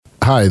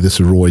Hi, this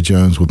is Roy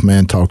Jones with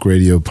Man Talk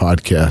Radio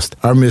Podcast.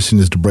 Our mission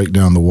is to break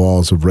down the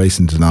walls of race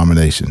and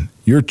denomination.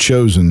 Your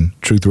chosen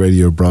Truth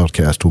Radio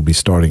broadcast will be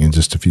starting in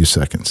just a few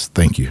seconds.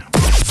 Thank you.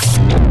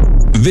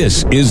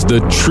 This is the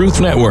Truth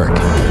Network.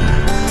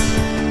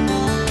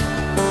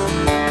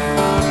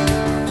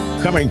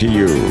 Coming to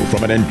you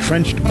from an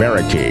entrenched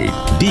barricade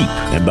deep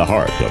in the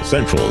heart of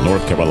central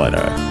North Carolina.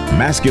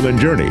 Masculine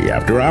Journey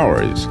After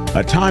Hours.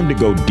 A time to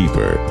go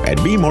deeper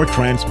and be more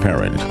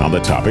transparent on the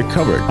topic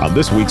covered on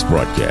this week's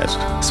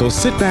broadcast. So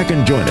sit back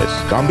and join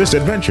us on this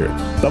adventure.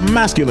 The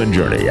Masculine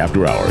Journey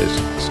After Hours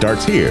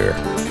starts here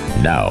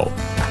now.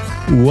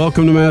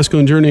 Welcome to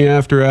Masculine Journey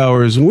After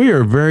Hours, and we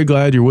are very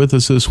glad you're with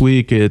us this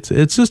week. It's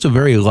just a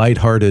very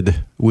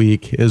lighthearted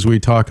week as we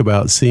talk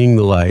about seeing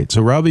the light.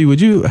 So, Robbie, would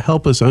you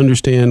help us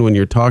understand when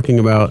you're talking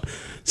about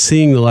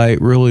seeing the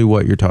light, really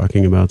what you're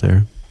talking about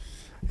there?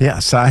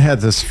 Yes, I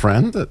had this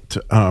friend that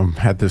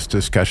had this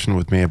discussion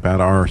with me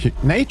about our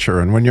nature,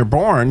 and when you're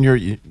born,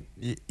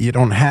 you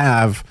don't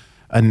have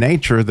a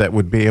nature that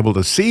would be able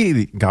to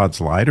see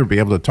God's light or be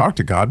able to talk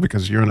to God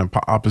because you're in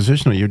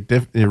opposition.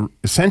 You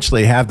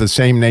essentially have the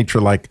same nature,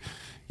 like,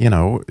 you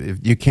know, if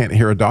you can't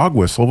hear a dog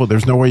whistle, well,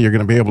 there's no way you're going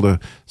to be able to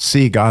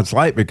see God's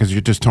light because you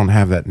just don't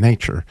have that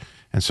nature.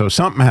 And so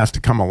something has to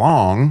come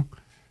along.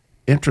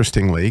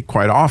 Interestingly,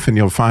 quite often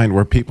you'll find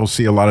where people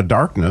see a lot of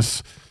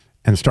darkness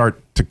and start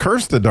to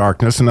curse the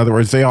darkness. In other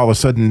words, they all of a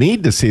sudden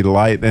need to see the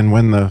light. And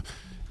when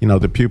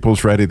the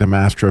pupil's ready, the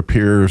master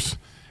appears.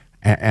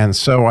 And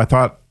so I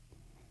thought,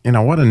 you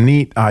know, what a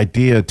neat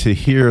idea to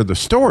hear the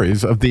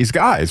stories of these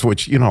guys,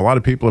 which, you know, a lot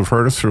of people have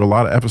heard us through a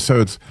lot of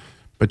episodes,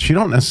 but you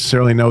don't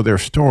necessarily know their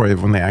story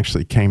of when they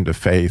actually came to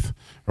faith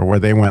or where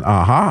they went,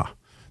 aha,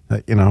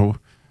 that, you know,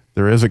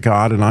 there is a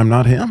God and I'm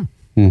not him.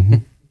 Mm-hmm.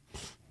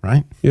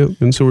 Right? Yep.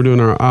 And so we're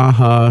doing our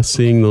aha,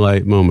 seeing the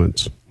light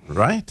moments.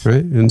 Right.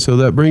 Right. And so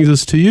that brings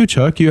us to you,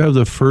 Chuck. You have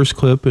the first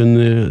clip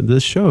in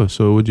this show.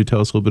 So would you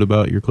tell us a little bit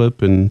about your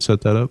clip and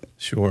set that up?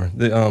 Sure.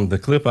 The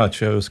clip I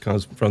chose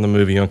comes from the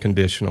movie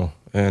Unconditional.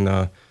 And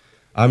I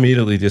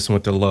immediately just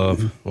went to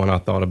love when I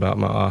thought about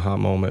my aha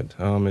moment.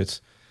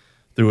 It's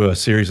through a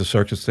series of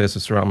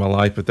circumstances throughout my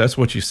life, but that's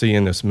what you see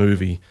in this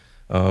movie.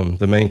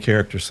 The main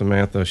character,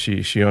 Samantha,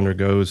 she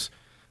undergoes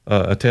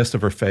a test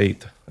of her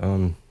faith.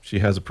 She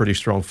has a pretty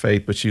strong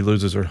faith, but she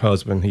loses her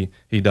husband.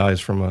 He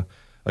dies from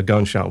a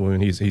gunshot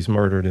wound. He's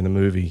murdered in the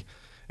movie.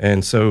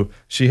 And so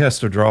she has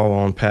to draw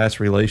on past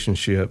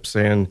relationships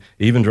and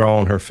even draw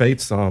on her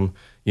faith some,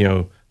 you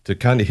know, to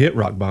kind of hit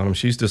rock bottom.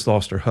 She's just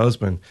lost her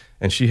husband,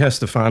 and she has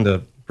to find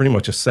pretty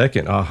much a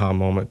second aha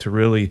moment to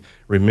really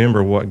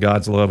remember what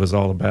God's love is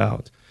all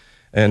about.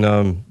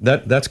 And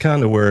that's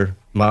kind of where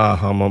my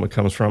aha moment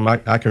comes from. I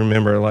can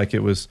remember it like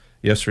it was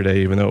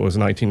yesterday, even though it was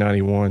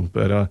 1991.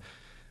 But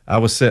I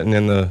was sitting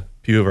in the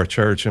pew of our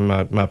church, and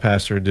my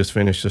pastor had just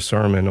finished a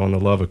sermon on the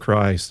love of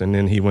Christ, and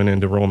then he went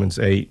into Romans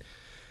 8,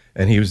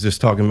 and he was just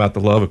talking about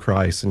the love of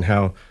Christ and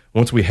how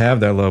once we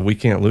have that love, we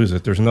can't lose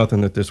it. There's nothing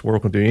that this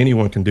world can do,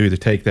 anyone can do to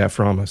take that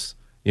from us.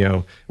 You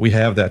know, we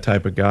have that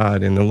type of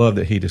God, and the love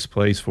that he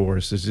displays for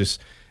us is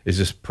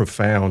just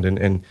profound,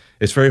 and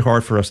it's very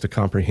hard for us to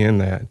comprehend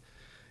that,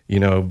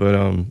 you know. But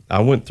I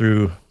went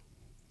through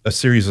a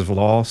series of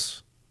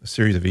loss, a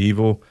series of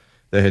evil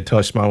that had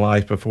touched my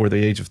life before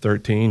the age of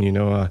 13. You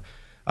know,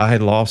 I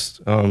had lost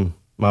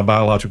my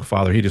biological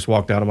father. He just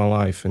walked out of my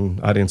life,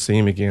 and I didn't see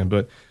him again.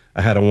 But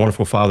I had a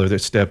wonderful father that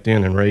stepped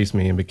in and raised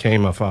me and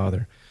became my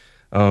father.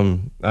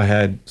 I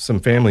had some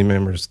family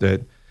members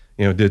that,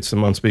 you know, did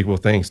some unspeakable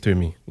things to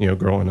me, you know,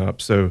 growing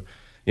up. So,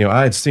 you know,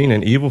 I had seen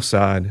an evil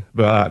side,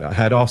 but I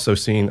had also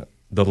seen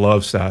the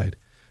love side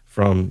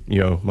from, you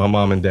know, my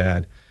mom and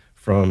dad,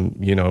 from,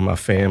 you know, my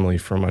family,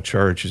 from my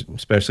church,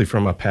 especially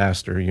from my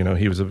pastor. You know,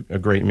 he was a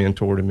great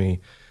mentor to me.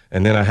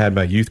 And then I had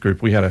my youth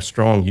group. We had a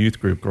strong youth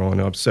group growing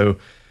up. So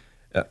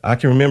I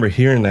can remember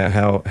hearing that,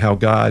 how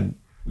God,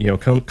 you know,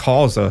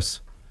 calls us,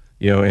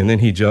 you know, and then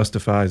he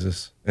justifies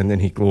us, and then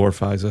he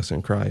glorifies us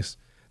in Christ.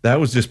 That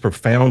was just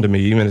profound to me,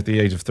 even at the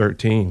age of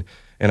 13.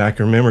 And I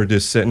can remember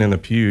just sitting in the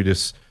pew,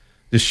 just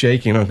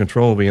shaking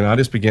uncontrollably, and I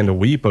just began to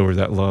weep over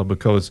that love,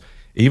 because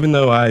even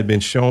though I had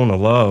been shown a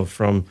love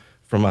from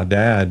my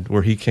dad,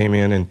 where he came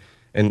in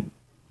and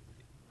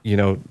you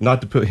know,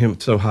 not to put him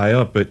so high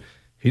up, but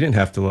he didn't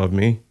have to love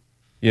me.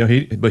 You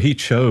know, but he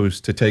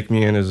chose to take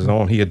me in as his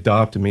own. He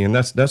adopted me, and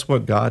that's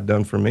what God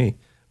done for me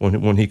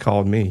when he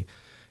called me.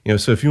 You know,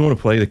 so if you want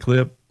to play the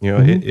clip, you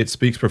know, it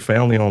speaks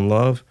profoundly on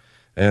love,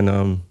 and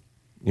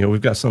you know,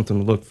 we've got something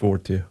to look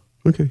forward to.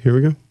 Okay, here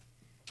we go.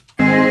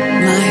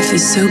 Life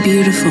is so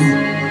beautiful,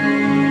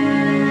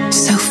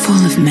 so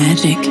full of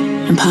magic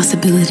and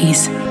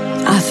possibilities.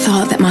 I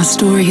thought that my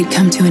story had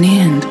come to an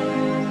end,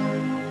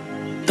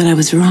 but I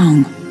was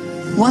wrong.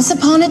 Once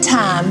upon a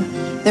time,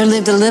 there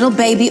lived a little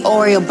baby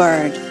Oriole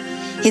bird.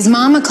 His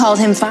mama called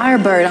him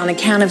Firebird on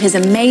account of his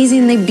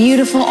amazingly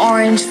beautiful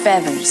orange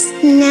feathers.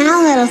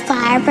 Now, little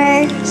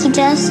Firebird, he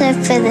does live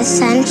for the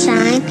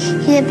sunshine.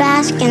 He would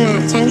bask in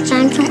that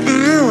sunshine for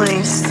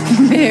hours.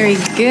 Very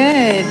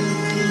good.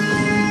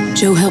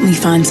 Joe helped me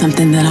find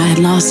something that I had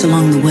lost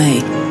along the way.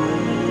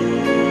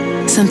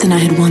 something I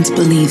had once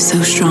believed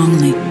so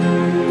strongly,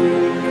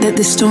 that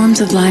the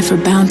storms of life are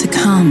bound to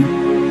come,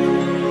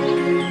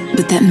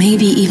 but that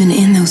maybe even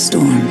in those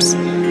storms,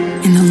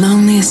 in the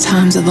loneliest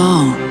times of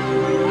all,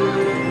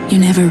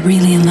 you're never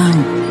really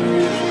alone.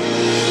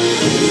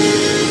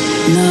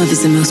 Love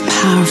is the most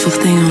powerful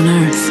thing on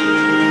earth.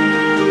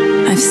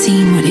 I've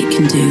seen what it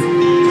can do,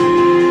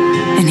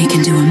 and it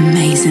can do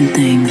amazing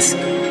things.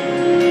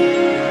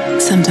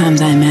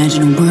 Sometimes I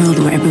imagine a world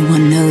where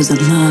everyone knows a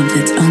love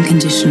that's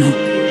unconditional.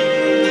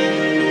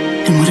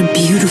 And what a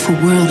beautiful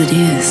world it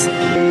is.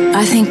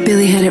 I think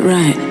Billy had it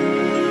right,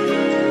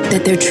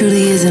 that there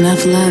truly is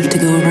enough love to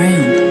go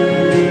around.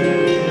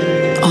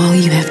 All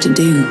you have to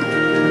do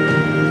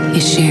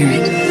is share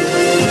it.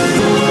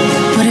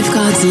 What if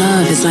God's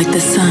love is like the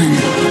sun,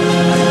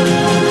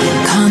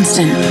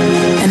 constant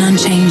and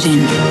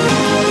unchanging?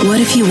 What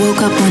if you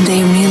woke up one day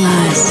and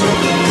realized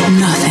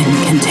nothing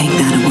can take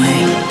that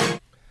away?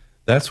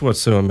 That's what's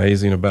so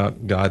amazing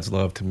about God's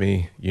love to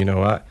me. You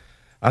know,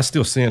 I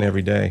still sin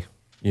every day.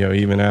 You know,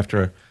 even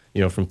after,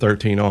 you know, from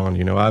 13 on,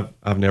 you know,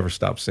 I've never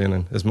stopped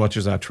sinning as much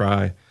as I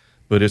try,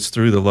 but it's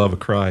through the love of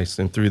Christ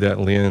and through that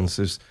lens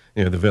is,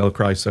 you know, the veil of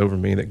Christ over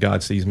me that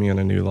God sees me in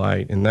a new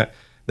light. And that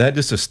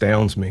just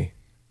astounds me,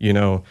 you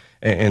know,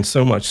 and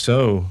so much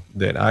so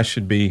that I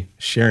should be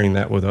sharing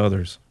that with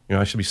others. You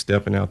know, I should be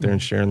stepping out there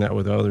and sharing that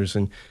with others.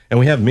 And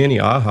we have many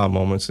aha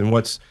moments. And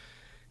what's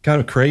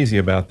kind of crazy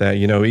about that,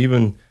 you know,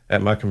 even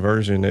at my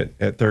conversion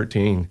at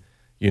 13,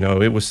 you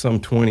know, it was some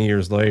 20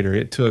 years later.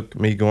 It took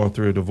me going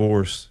through a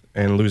divorce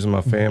and losing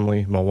my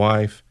family, my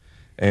wife,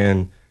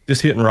 and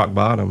just hitting rock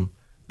bottom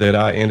that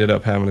I ended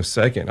up having a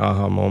second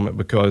aha moment,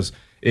 because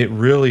it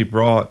really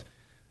brought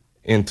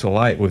into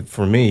light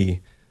for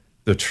me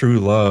the true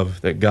love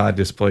that God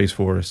displays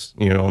for us,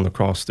 you know, on the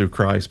cross through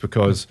Christ.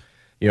 Because,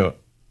 you know,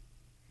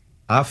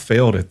 I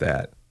failed at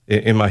that.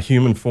 In my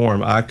human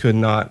form, I could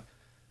not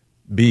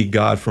be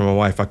God for my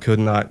wife. I could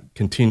not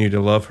continue to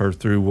love her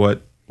through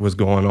what was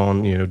going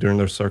on, you know, during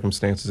those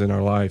circumstances in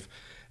our life.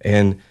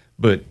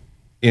 But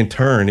in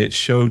turn, it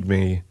showed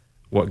me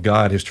what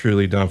God has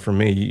truly done for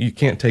me. You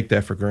can't take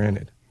that for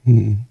granted.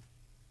 Mm-hmm.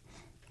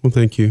 Well,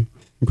 thank you.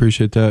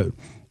 Appreciate that.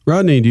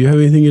 Rodney, do you have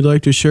anything you'd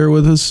like to share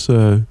with us?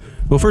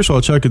 Well, first of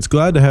all, Chuck, it's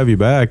glad to have you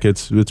back.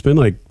 It's been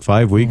like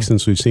 5 weeks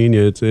since we've seen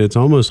you. It's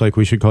almost like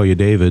we should call you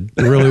David.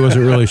 I really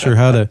wasn't really sure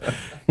how to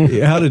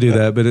do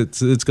that, but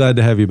it's glad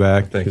to have you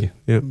back. Thank you.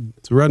 Yeah.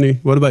 So, Rodney,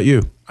 what about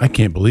you? I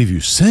can't believe you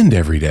sinned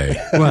every day.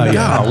 Well,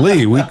 yeah.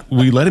 Golly,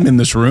 we let him in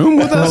this room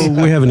with us?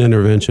 Well, we have an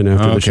intervention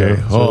after the show.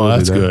 So oh,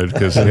 that's good,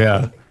 because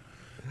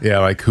yeah,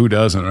 like who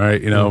doesn't,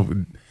 right? You know,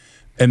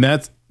 and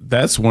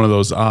that's one of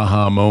those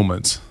aha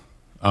moments.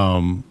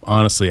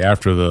 Honestly,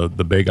 after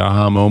the big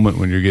aha moment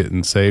when you're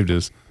getting saved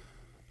is,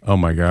 oh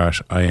my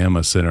gosh, I am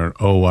a sinner.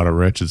 Oh, what a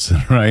wretched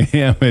sinner I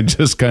am.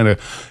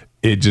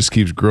 It just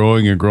keeps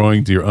growing and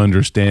growing to your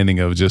understanding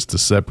of just the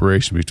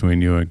separation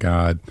between you and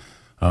God.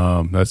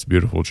 That's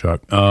beautiful,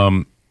 Chuck.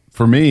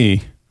 For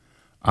me,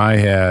 I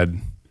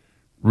had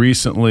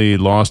recently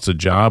lost a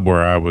job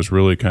where I was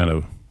really kind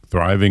of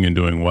thriving and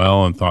doing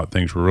well and thought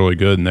things were really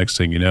good. Next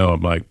thing you know,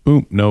 I'm like,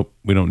 boom, nope,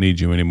 we don't need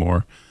you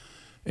anymore.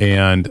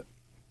 And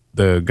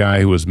the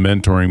guy who was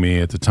mentoring me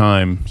at the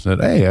time said,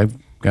 hey, I've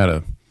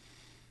got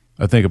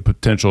I think a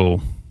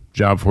potential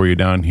job for you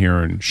down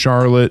here in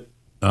Charlotte.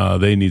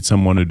 They need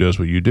someone who does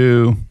what you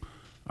do.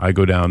 I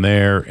go down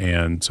there,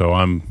 and so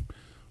on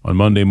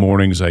Monday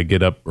mornings, I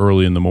get up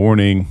early in the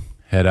morning,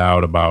 head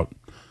out about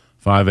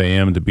 5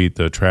 a.m. to beat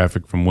the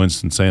traffic from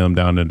Winston-Salem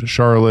down into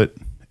Charlotte.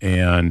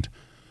 And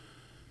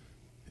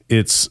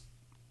I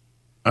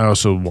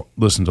also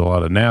listened to a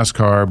lot of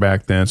NASCAR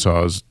back then,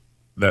 so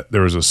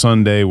there was a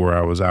Sunday where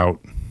I was out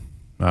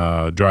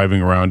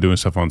driving around doing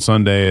stuff on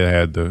Sunday. I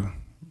had the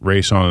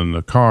race on in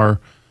the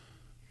car,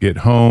 get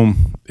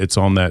home. It's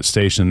on that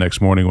station the next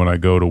morning when I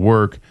go to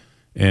work.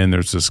 And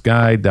there's this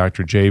guy,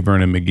 Dr. J.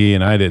 Vernon McGee,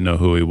 and I didn't know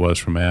who he was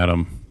from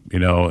Adam, you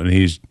know, and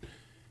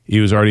he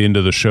was already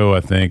into the show,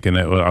 I think, and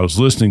I was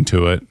listening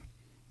to it,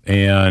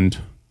 and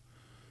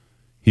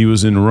he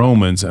was in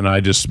Romans, and I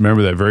just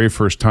remember that very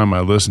first time I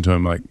listened to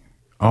him, like,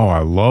 oh, I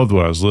loved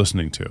what I was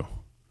listening to.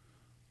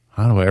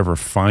 How do I ever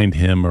find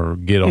him or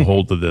get a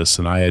hold of this?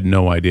 And I had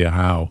no idea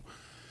how.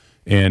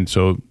 And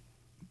so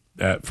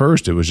at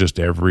first it was just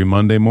every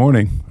Monday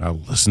morning I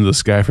listened to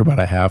this guy for about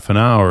a half an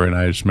hour. And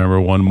I just remember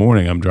one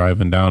morning I'm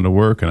driving down to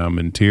work and I'm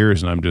in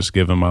tears and I'm just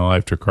giving my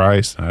life to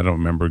Christ. And I don't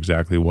remember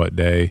exactly what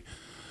day.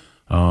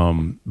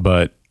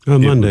 But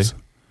on Monday.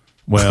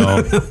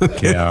 Well,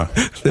 yeah.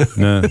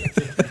 Nah.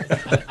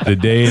 The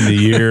day and the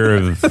year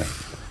of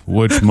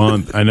which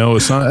month. I know I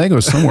think it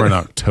was somewhere in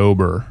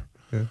October.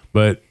 Yeah.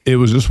 But it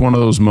was just one of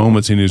those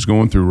moments, and he was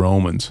going through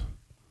Romans.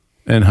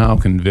 And how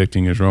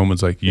convicting is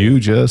Romans, like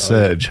you just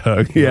said,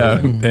 Chuck. Yeah.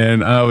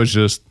 And I was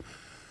just,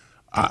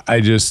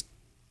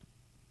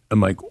 I'm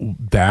like,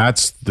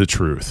 that's the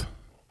truth.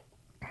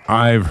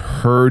 I've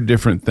heard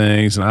different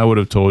things, and I would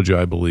have told you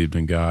I believed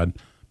in God,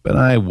 but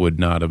I would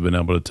not have been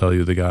able to tell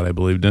you the God I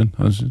believed in.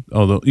 I was just,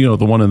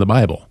 the one in the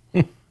Bible.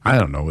 I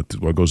don't know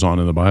what goes on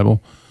in the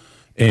Bible.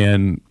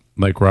 And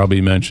like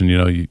Robbie mentioned,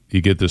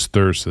 you get this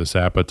thirst, this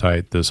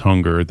appetite, this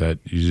hunger that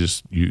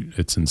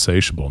it's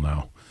insatiable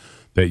now,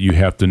 that you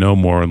have to know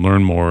more and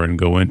learn more and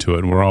go into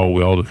it. And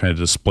we all kind of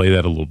display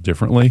that a little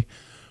differently.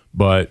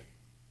 But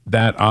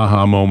that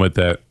aha moment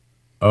that,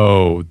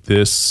 oh,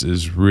 this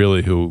is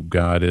really who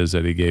God is,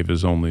 that he gave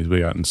his only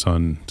begotten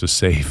son to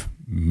save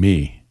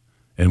me.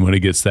 And when it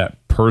gets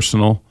that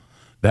personal,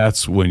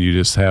 that's when you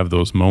just have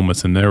those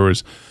moments. And there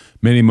was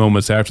many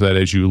moments after that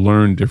as you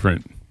learn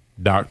different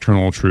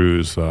doctrinal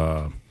truths,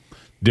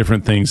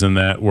 different things in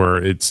that, where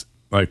it's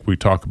like we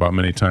talk about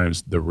many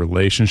times, the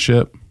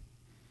relationship.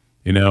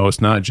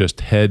 It's not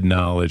just head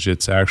knowledge.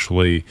 It's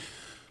actually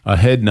a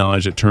head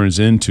knowledge that turns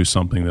into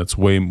something that's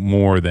way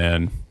more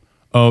than,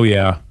 oh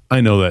yeah,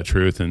 I know that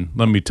truth, and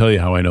let me tell you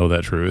how I know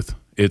that truth.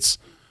 It's,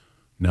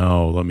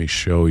 no, let me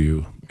show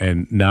you.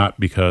 And not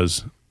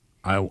because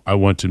I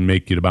want to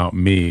make it about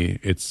me.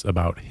 It's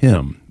about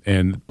him.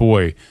 And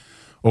boy,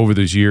 over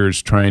these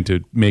years, trying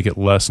to make it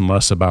less and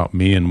less about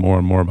me and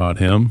more about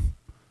him,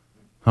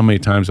 how many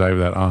times I have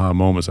that aha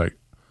moment, it's like,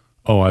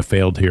 oh, I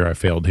failed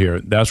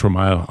here. That's where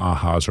my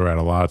ahas are at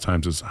a lot of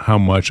times, is how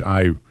much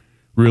I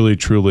really,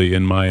 truly,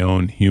 in my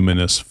own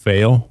humanness,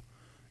 fail.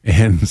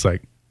 And it's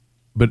like,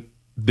 but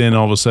then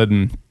all of a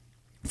sudden,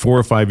 4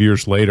 or 5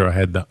 years later, I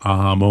had the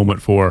aha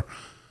moment for,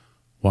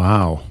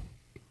 wow,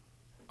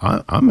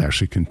 I'm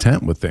actually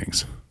content with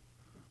things.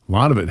 A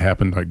lot of it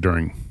happened like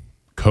during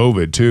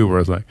COVID too, where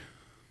it's like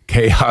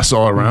chaos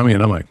all around me,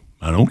 and I'm like,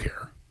 I don't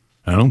care.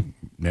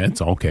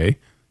 It's okay.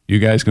 You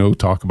guys can go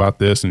talk about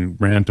this and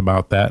rant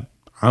about that.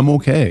 I'm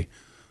okay.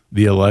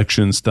 The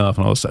election stuff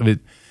and all this stuff.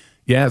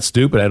 It's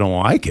stupid. I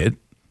don't like it.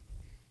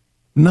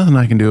 Nothing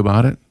I can do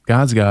about it.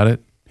 God's got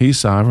it. He's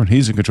sovereign.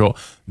 He's in control.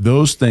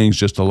 Those things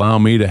just allow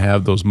me to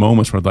have those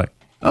moments where it's like,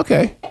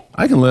 okay,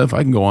 I can live.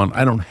 I can go on.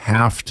 I don't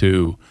have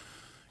to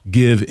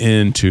give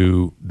in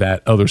to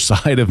that other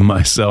side of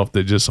myself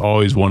that just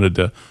always wanted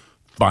to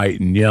fight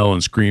and yell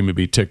and scream and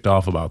be ticked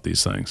off about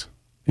these things.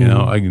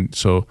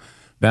 So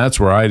that's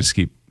where I just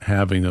keep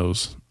having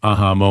those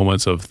aha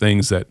moments of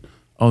things that,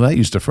 oh, that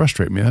used to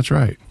frustrate me. That's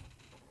right.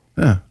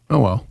 Yeah. Oh,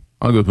 well,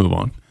 I'll go move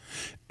on.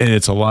 And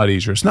it's a lot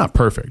easier. It's not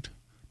perfect,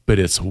 but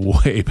it's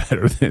way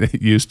better than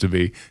it used to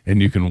be.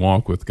 And you can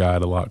walk with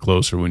God a lot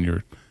closer when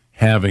you're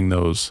having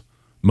those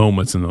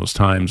moments and those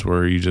times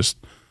where you just,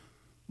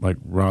 like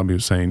Robbie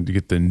was saying, to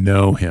get to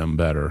know him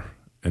better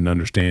and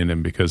understand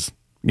him, because,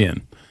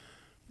 again,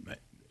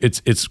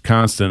 it's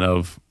constant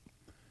of,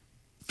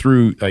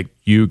 through like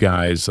you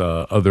guys,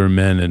 other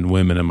men and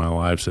women in my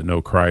lives that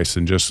know Christ,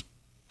 and just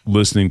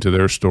listening to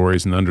their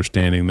stories and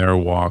understanding their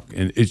walk.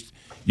 And it's,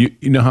 you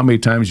know how many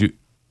times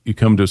you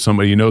come to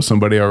somebody,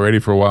 somebody already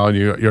for a while, and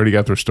you already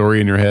got their story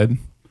in your head,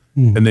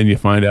 and then you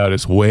find out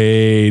it's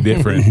way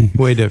different.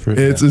 Way different.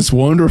 It's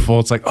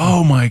wonderful. It's like,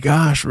 oh my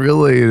gosh,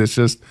 really? And it's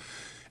just,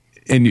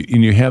 and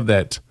you have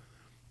that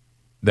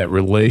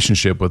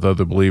relationship with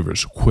other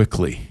believers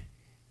quickly.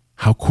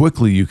 How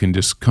quickly you can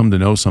just come to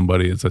know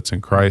somebody that's in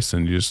Christ,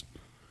 and you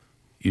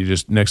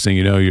just next thing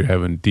you know, you're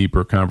having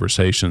deeper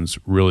conversations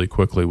really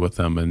quickly with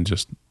them, and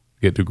just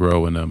get to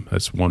grow in them.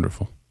 That's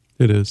wonderful.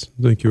 It is.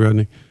 Thank you,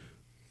 Rodney.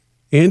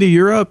 Andy,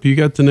 you're up. You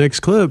got the next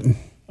clip.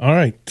 All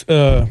right.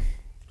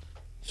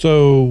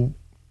 So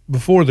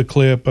before the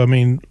clip, I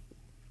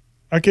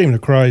came to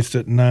Christ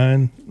at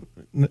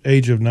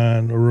age of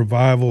 9, a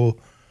revival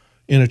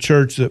in a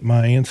church that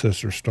my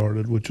ancestors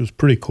started, which was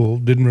pretty cool.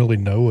 Didn't really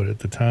know it at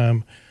the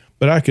time,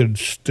 but I could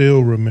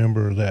still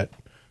remember that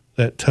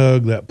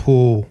tug, that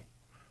pull.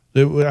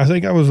 I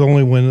think I was the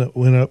only one that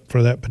went up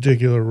for that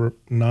particular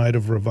night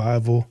of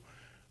revival,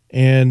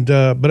 and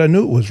but I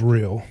knew it was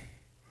real,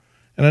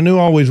 and I knew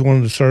I always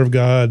wanted to serve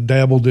God.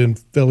 Dabbled in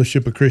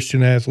Fellowship of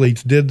Christian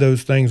Athletes, did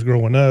those things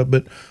growing up,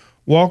 but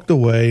walked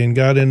away and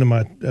got into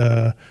my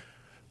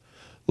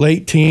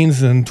late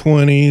teens and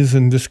 20s,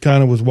 and just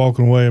kind of was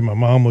walking away. My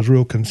mom was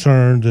real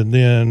concerned, and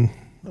then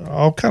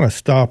I'll kind of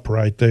stop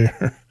right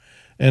there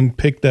and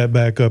pick that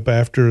back up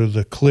after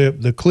the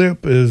clip. The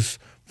clip is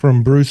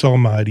from Bruce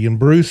Almighty, and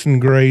Bruce and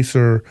Grace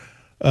are,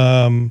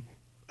 I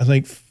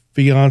think,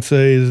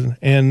 fiancés,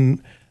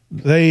 and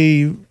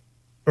they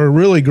are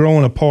really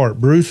growing apart.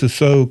 Bruce is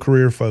so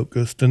career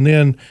focused, and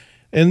then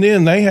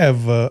they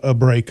have a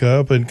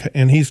breakup,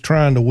 and he's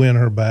trying to win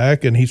her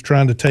back, and he's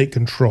trying to take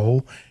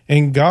control.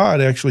 And God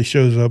actually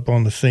shows up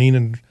on the scene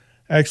and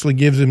actually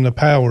gives him the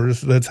powers.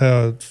 That's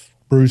how it's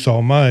Bruce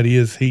Almighty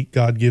is.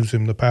 God gives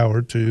him the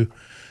power to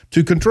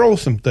control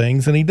some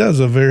things, and he does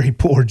a very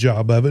poor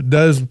job of it.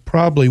 Does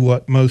probably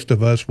what most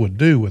of us would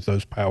do with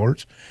those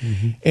powers.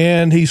 Mm-hmm.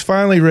 And he's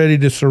finally ready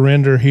to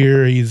surrender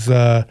here. He's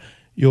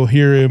you'll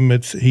hear him.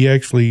 He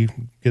actually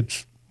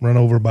gets run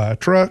over by a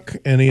truck,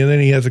 and then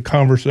he has a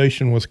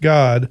conversation with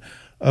God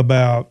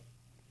about,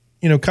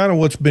 kind of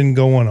what's been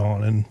going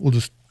on. And we'll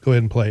just go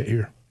ahead and play it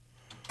here.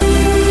 You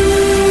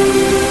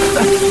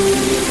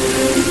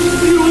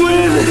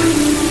win.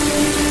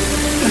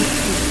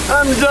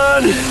 I'm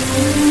done.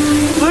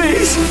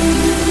 Please.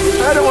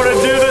 I don't want to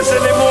do this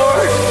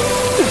anymore.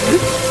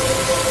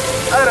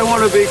 I don't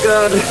want to be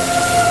God.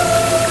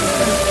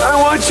 I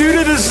want you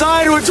to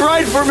decide what's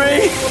right for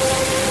me.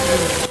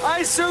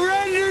 I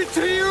surrender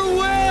to your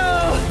will.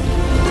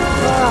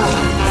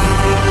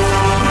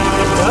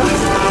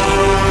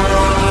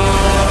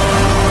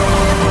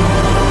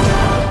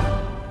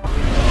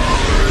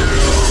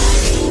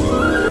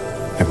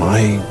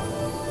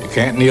 You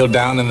can't kneel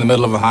down in the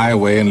middle of a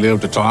highway and live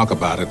to talk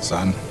about it,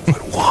 son.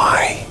 But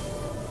why?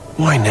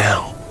 Why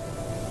now?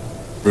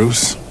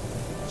 Bruce,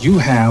 you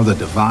have the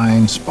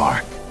divine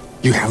spark.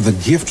 You have the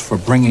gift for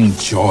bringing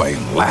joy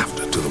and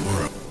laughter to the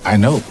world. I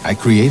know. I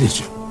created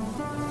you.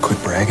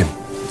 Quit bragging.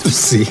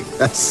 See,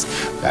 that's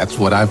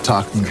what I'm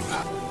talking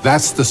about.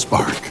 That's the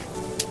spark.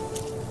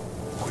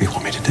 What do you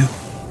want me to do?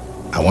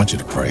 I want you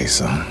to pray,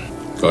 son.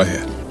 Go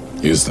ahead.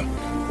 Use them.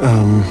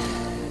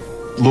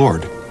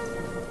 Lord,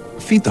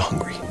 feed the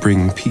hungry.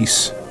 Bring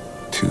peace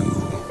to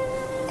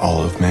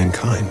all of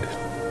mankind.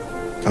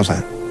 How's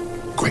that?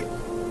 Great.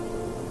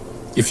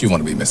 If you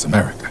want to be Miss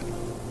America.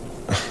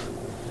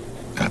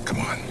 Now, come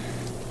on.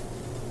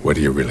 What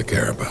do you really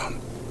care about,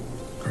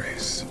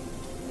 Grace?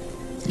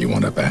 You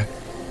want her back?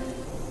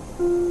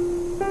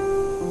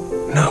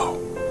 No.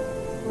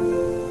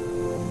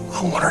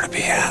 I want her to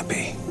be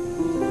happy.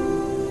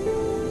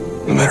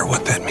 No matter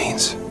what that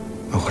means.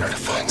 I want her to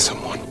find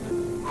someone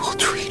who will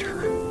treat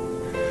her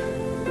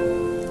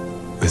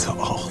with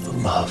all the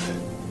love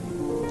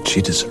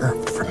she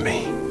deserved from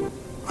me.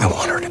 I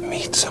want her to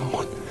meet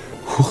someone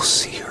who will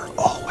see her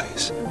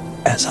always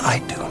as I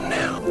do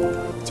now,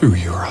 through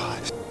your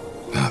eyes.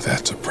 Now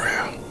that's a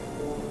prayer.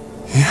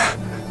 Yeah.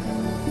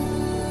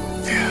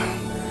 Yeah.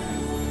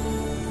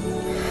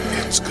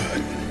 It's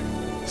good.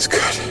 It's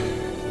good.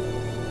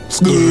 It's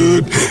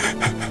good.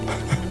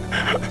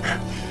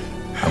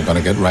 I'm going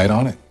to get right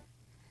on it.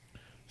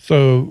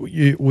 So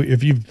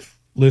if you've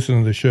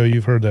listened to the show,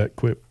 you've heard that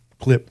clip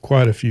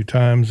quite a few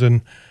times.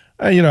 And,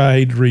 I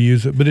hate to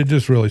reuse it, but it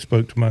just really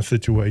spoke to my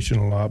situation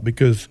a lot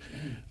because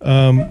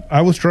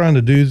I was trying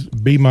to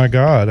be my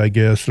God, I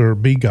guess, or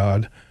be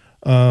God.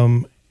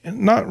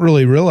 Not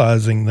really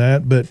realizing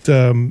that. But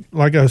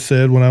like I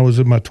said, when I was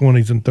in my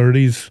 20s and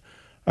 30s,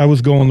 I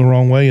was going the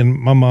wrong way. And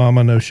my mom,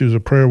 I know she was a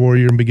prayer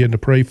warrior and began to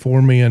pray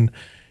for me. And,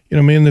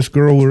 me and this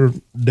girl were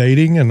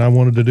dating and I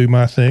wanted to do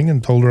my thing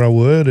and told her I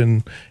would.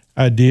 And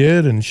I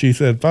did. And she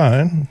said,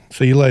 fine,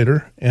 see you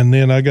later. And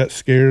then I got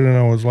scared and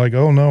I was like,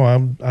 oh no, I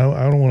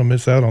don't want to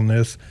miss out on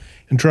this,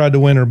 and tried to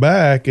win her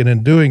back. And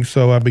in doing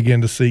so, I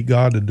began to seek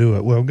God to do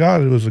it. Well,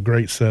 God, it was a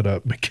great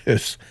setup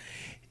because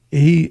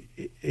he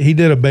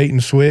did a bait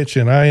and switch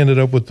and I ended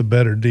up with the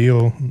better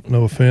deal.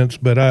 No offense,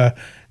 but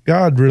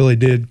God really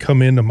did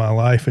come into my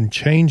life and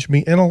change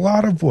me in a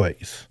lot of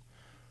ways,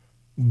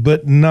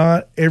 but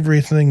not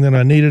everything that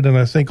I needed. And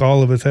I think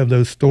all of us have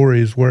those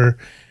stories where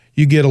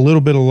you get a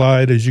little bit of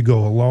light as you go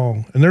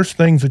along. And there's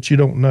things that you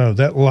don't know.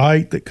 That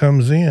light that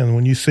comes in,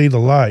 when you see the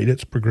light,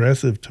 it's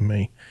progressive to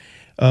me.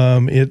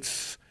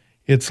 It's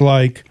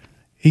like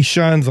he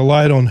shines a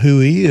light on who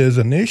he is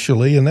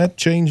initially, and that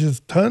changes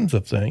tons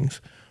of things.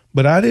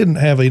 But I didn't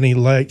have any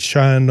light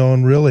shined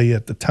on really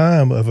at the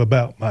time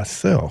about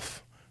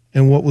myself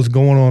and what was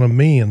going on in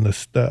me and this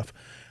stuff.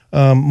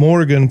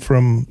 Morgan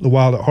from the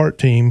Wild at Heart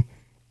team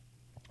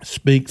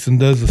speaks and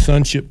does the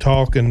sonship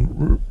talk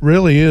and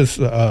really is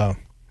a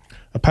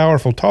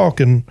powerful talk.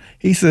 And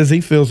he says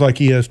he feels like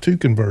he has two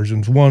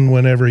conversions, one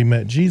whenever he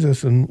met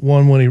Jesus and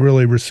one when he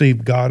really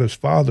received God as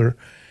Father.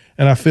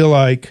 And I feel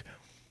like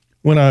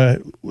when I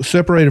was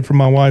separated from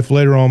my wife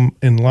later on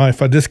in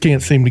life, I just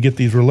can't seem to get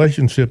these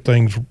relationship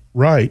things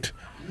right.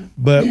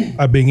 But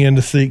I began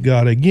to seek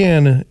God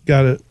again,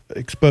 got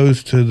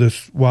exposed to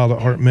this Wild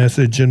at Heart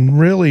message. And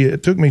really,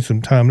 it took me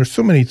some time. There's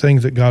so many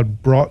things that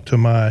God brought to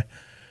my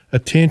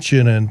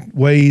attention and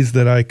ways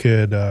that I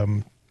could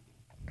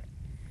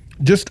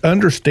just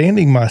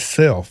understanding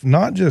myself,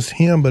 not just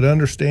him, but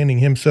understanding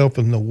himself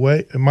and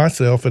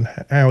myself and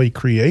how he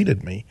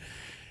created me.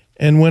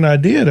 And when I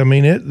did,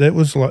 that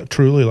was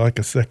truly like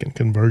a second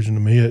conversion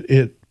to me.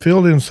 It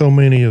filled in so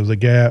many of the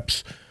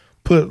gaps,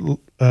 put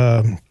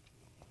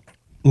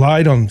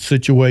light on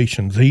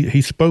situations.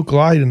 He spoke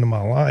light into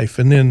my life.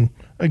 And then,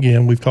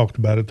 again, we've talked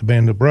about it, the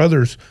Band of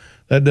Brothers,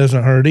 that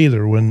doesn't hurt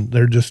either when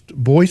they're just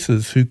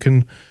voices who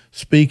can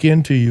speak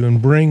into you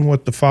and bring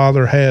what the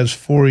Father has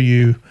for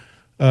you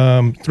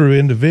through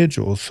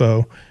individuals.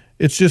 So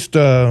it's just,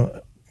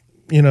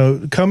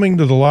 coming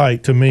to the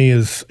light to me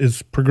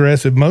is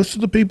progressive. Most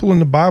of the people in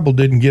the Bible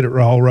didn't get it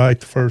all right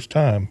the first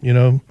time.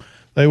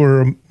 They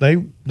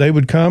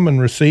would come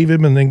and receive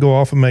him and then go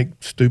off and make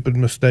stupid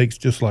mistakes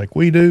just like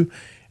we do.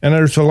 And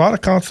there's a lot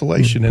of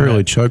consolation in that.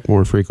 Apparently Chuck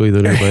more frequently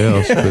than everybody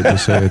else, but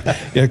just say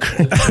it.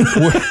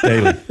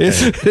 Daily.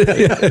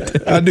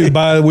 I do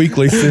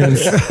bi-weekly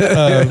sins.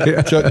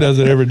 Chuck does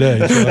it every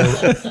day.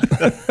 So.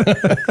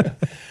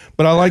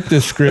 But I like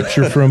this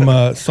scripture from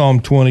Psalm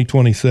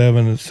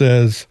 20:27. It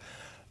says,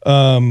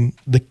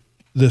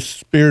 the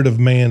spirit of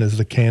man is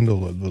the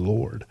candle of the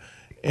Lord.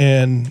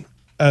 And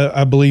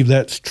I believe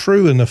that's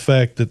true in the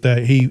fact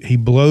that he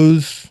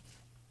blows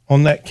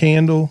on that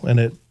candle and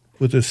it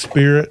with his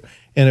spirit,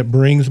 and it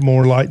brings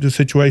more light to the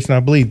situation. I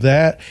believe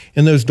that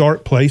in those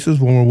dark places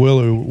when we're well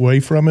away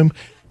from him,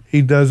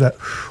 he does that,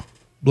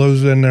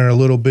 blows in there a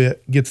little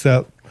bit, gets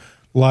that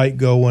light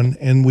going,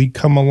 and we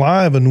come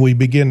alive and we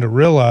begin to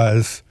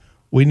realize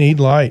we need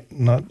light,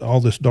 not all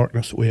this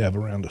darkness that we have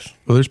around us.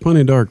 Well, there's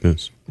plenty of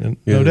darkness. And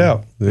no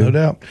doubt.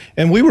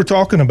 And we were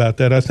talking about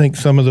that. I think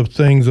some of the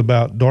things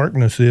about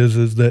darkness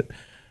is that,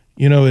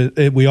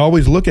 we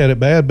always look at it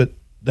bad, but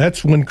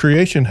that's when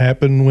creation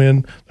happened,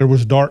 when there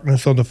was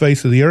darkness on the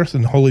face of the earth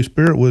and the Holy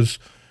Spirit was,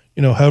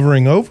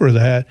 hovering over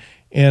that.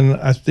 And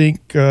I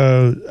think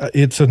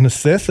it's a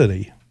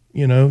necessity.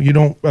 You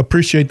don't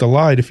appreciate the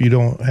light if you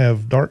don't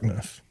have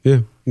darkness. Yeah.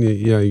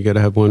 You got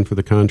to have one for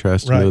the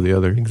contrast to know the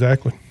other.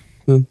 Exactly.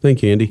 Well,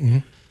 thank you, Andy. Mm-hmm.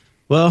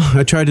 Well,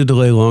 I tried to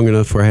delay long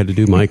enough before I had to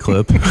do my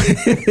clip, and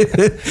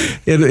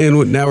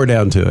now we're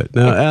down to it.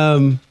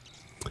 Now,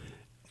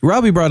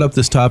 Robbie brought up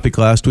this topic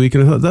last week,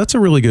 and I thought that's a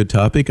really good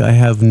topic. I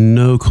have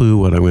no clue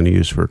what I'm going to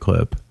use for a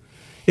clip.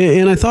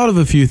 And I thought of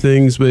a few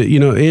things, but,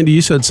 Andy,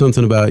 you said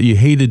something about you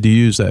hated to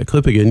use that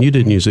clip again. You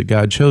didn't use it.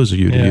 God chose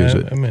you to use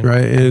it,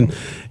 right?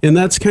 And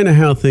that's kind of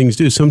how things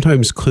do.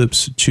 Sometimes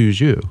clips choose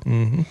you.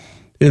 Mm-hmm.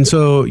 And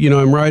so,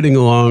 I'm riding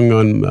along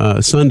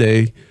on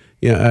Sunday,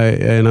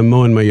 and I'm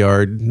mowing my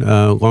yard.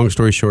 Long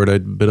story short,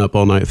 I'd been up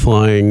all night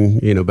flying,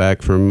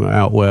 back from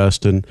out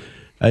west, and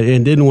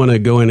didn't want to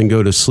go in and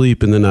go to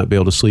sleep and then not be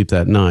able to sleep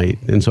that night.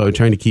 And so I'm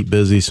trying to keep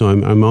busy. So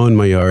I'm mowing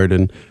my yard,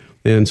 and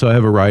so I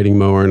have a riding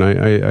mower, and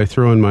I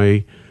throw in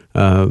my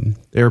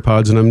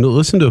AirPods, and I'm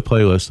listening to a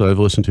playlist that I've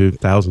listened to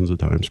thousands of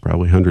times,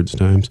 probably hundreds of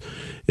times.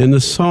 And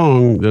the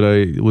song that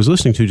I was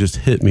listening to just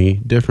hit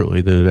me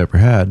differently than it ever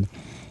had.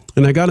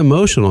 And I got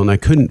emotional, and I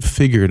couldn't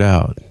figure it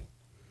out.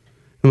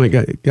 I'm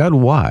like, God,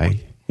 why?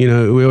 We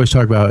always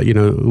talk about,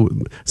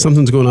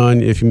 something's going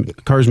on. If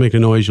cars make a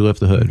noise, you lift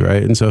the hood,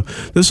 right? And so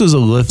this was a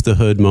lift the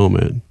hood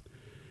moment.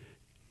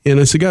 And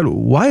I said, God,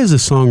 why is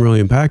this song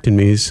really impacting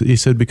me? He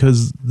said,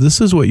 because this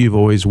is what you've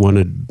always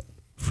wanted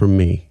from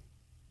me,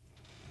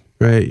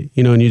 right?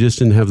 And you just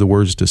didn't have the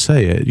words to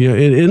say it.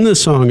 In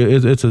this song,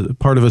 it's a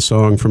part of a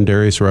song from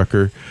Darius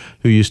Rucker,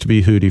 who used to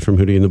be Hootie from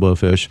Hootie and the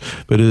Blowfish,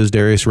 but it is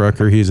Darius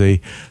Rucker. He's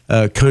a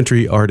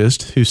country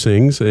artist who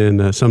sings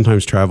and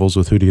sometimes travels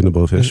with Hootie and the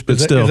Blowfish. But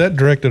still, is that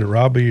directed at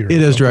Robbie? It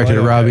is directed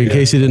at Robbie, in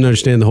case he didn't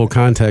understand the whole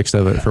context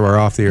of it for our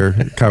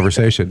off-the-air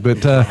conversation.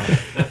 But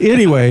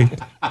anyway,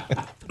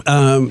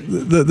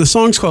 the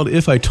song's called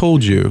 "If I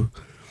Told You."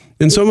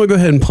 And so I'm going to go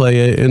ahead and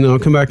play it, and then I'll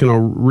come back and I'll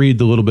read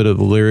the little bit of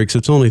the lyrics.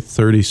 It's only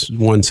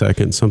 31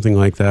 seconds, something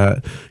like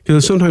that, because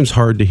it's sometimes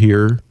hard to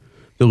hear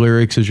the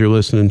lyrics as you're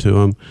listening to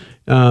them.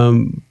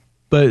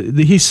 But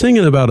he's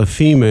singing about a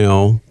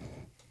female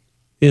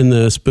in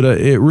this, but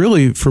it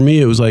really, for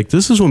me, it was like,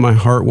 this is what my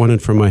heart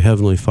wanted from my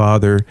Heavenly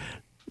Father.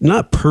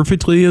 Not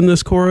perfectly in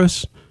this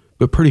chorus,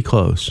 but pretty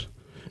close.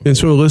 And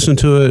so we'll listen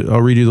to it,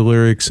 I'll read you the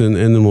lyrics, and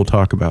then we'll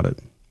talk about it.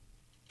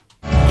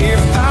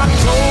 If I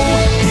told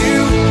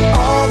you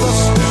all the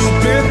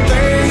stupid things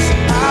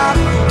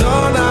I've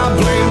done, I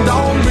blamed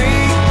on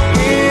being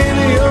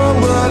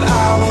young, but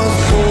I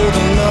was old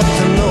enough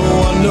to know.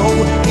 I know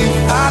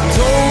if I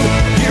told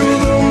you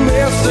the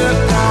mess that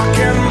I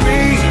can be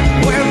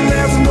when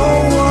there's no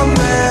one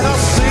that I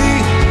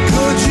see,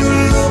 could you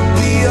look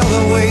the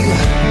other way?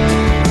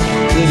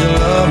 Did you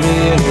love me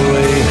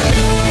anyway?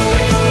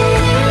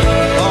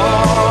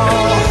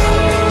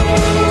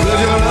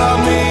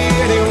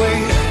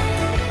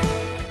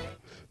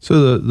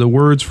 So the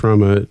words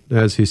from it,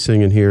 as he's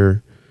singing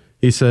here,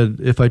 he said,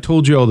 if I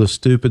told you all the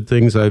stupid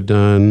things I've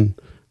done,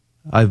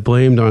 I've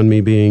blamed on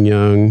me being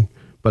young,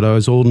 but I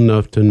was old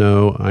enough to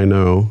know I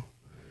know.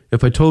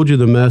 If I told you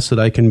the mess that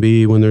I can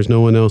be when there's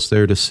no one else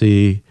there to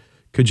see,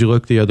 could you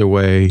look the other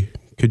way?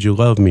 Could you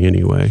love me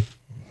anyway?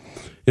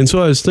 And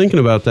so I was thinking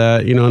about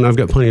that, and I've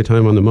got plenty of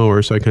time on the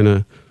mower, so I kind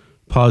of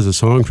paused the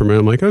song for a minute.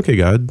 I'm like, okay,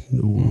 God,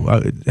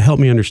 help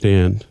me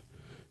understand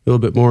a little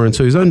bit more. And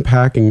so he's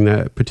unpacking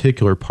that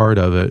particular part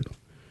of it.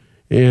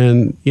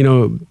 And,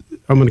 I'm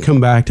going to come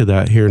back to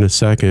that here in a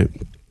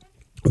second.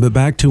 But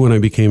back to when I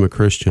became a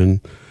Christian,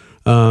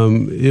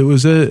 I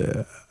was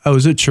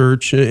at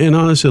church. And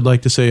honestly, I'd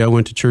like to say I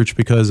went to church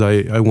because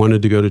I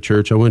wanted to go to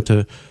church. I went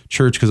to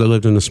church because I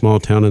lived in a small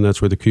town, and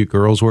that's where the cute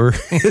girls were.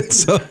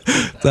 So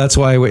that's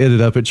why I ended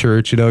up at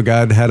church.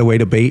 God had a way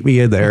to bait me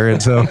in there. And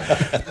so,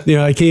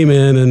 I came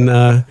in and,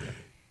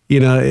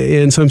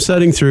 and so I'm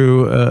studying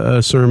through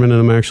a sermon,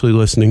 and I'm actually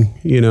listening,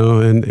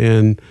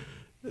 and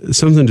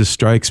something just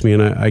strikes me,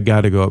 and I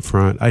got to go up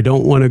front. I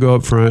don't want to go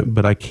up front,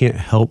 but I can't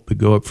help but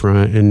go up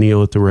front and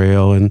kneel at the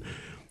rail and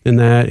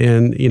that.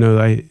 And,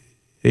 I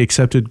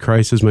accepted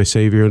Christ as my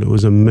Savior, and it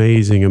was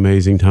amazing,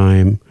 amazing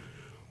time.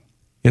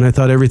 And I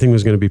thought everything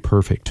was going to be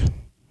perfect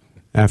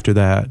after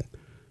that.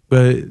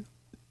 But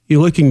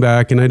looking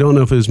back, and I don't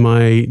know if it was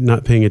my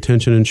not paying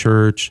attention in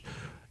church,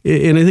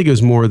 and I think it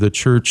was more the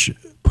church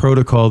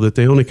protocol that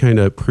they only kind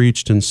of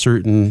preached in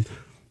certain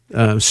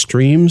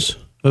streams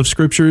of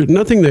Scripture.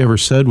 Nothing they ever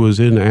said was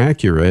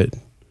inaccurate.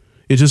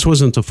 It just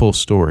wasn't the full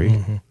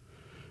story,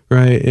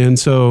 right? And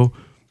so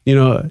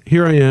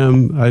Here I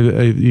am. I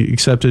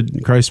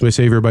accepted Christ as my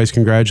Savior. Everybody's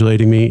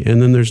congratulating me.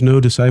 And then there's no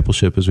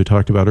discipleship, as we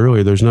talked about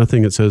earlier. There's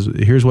nothing that says,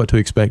 here's what to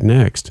expect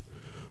next.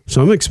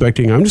 So I'm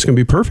expecting I'm just going to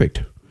be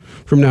perfect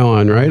from now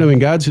on, right? I mean,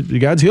 God's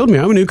healed me.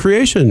 I'm a new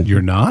creation.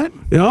 You're not?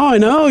 No, I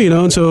know,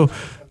 and so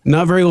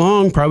not very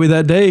long, probably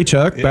that day,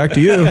 Chuck, back to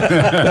you.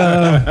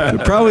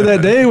 Probably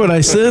that day when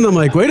I sin, I'm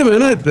like, wait a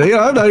minute,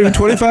 I'm not even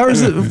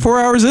 4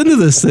 hours into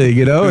this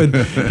thing, and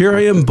here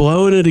I am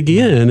blowing it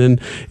again.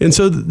 And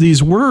so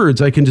these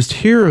words, I can just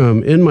hear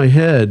them in my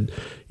head,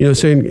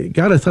 saying,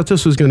 God, I thought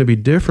this was going to be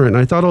different.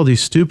 And I thought all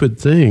these stupid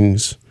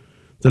things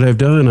that I've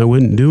done, I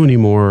wouldn't do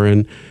anymore.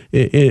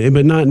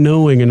 But not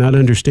knowing and not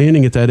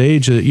understanding at that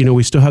age that,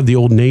 we still have the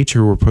old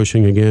nature we're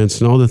pushing against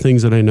and all the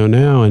things that I know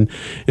now. And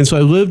so I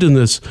lived in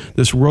this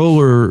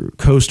roller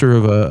coaster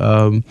of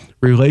a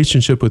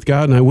relationship with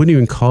God, and I wouldn't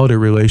even call it a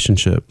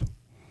relationship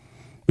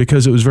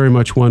because it was very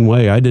much one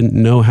way. I didn't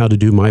know how to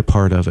do my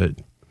part of it,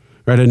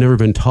 right? I'd never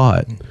been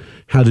taught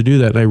how to do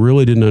that, and I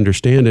really didn't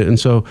understand it. And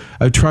so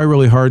I would try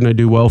really hard, and I'd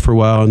do well for a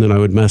while, and then I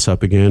would mess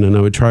up again, and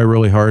I would try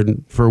really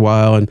hard for a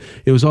while, and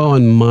it was all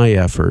on my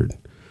effort,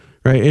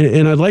 right?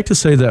 And I'd like to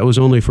say that was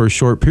only for a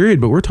short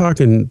period, but we're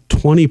talking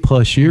 20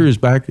 plus years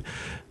back,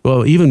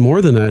 well, even more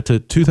than that, to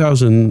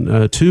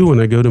 2002 when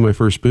I go to my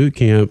first boot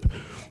camp,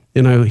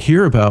 and I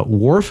hear about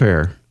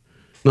warfare.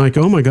 I'm like,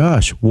 oh my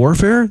gosh,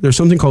 warfare? There's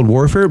something called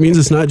warfare? It means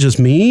it's not just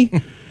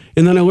me?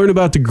 And then I learned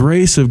about the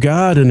grace of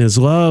God and his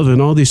love and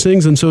all these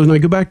things. And so when I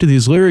go back to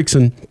these lyrics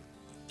and,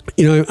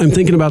 I'm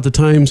thinking about the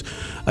times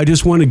I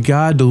just wanted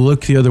God to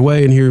look the other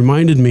way. And he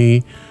reminded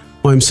me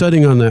while I'm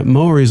sitting on that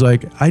mower, he's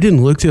like, I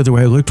didn't look the other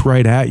way. I looked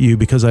right at you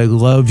because I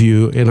love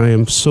you and I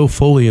am so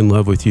fully in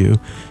love with you.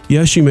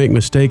 Yes, you make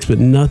mistakes, but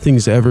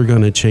nothing's ever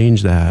going to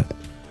change that.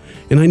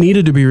 And I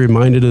needed to be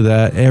reminded of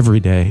that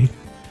every day.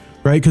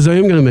 Right? Because I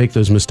am going to make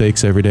those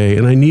mistakes every day,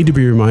 and I need to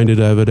be reminded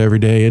of it every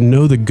day and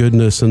know the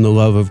goodness and the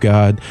love of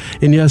God.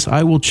 And yes,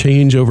 I will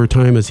change over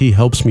time as he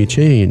helps me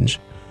change.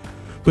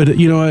 But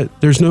you know what?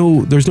 There's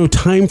no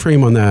time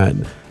frame on that.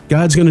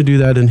 God's going to do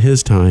that in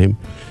his time,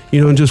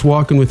 and just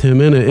walking with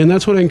him in it. And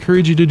that's what I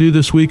encourage you to do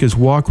this week is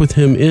walk with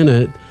him in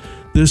it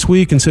this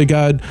week and say,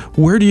 God,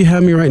 where do you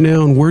have me right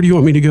now? And where do you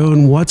want me to go?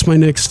 And what's my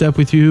next step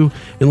with you?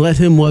 And let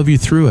him love you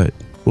through it.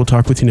 We'll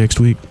talk with you next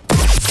week.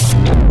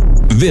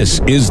 This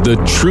is the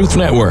Truth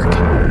Network.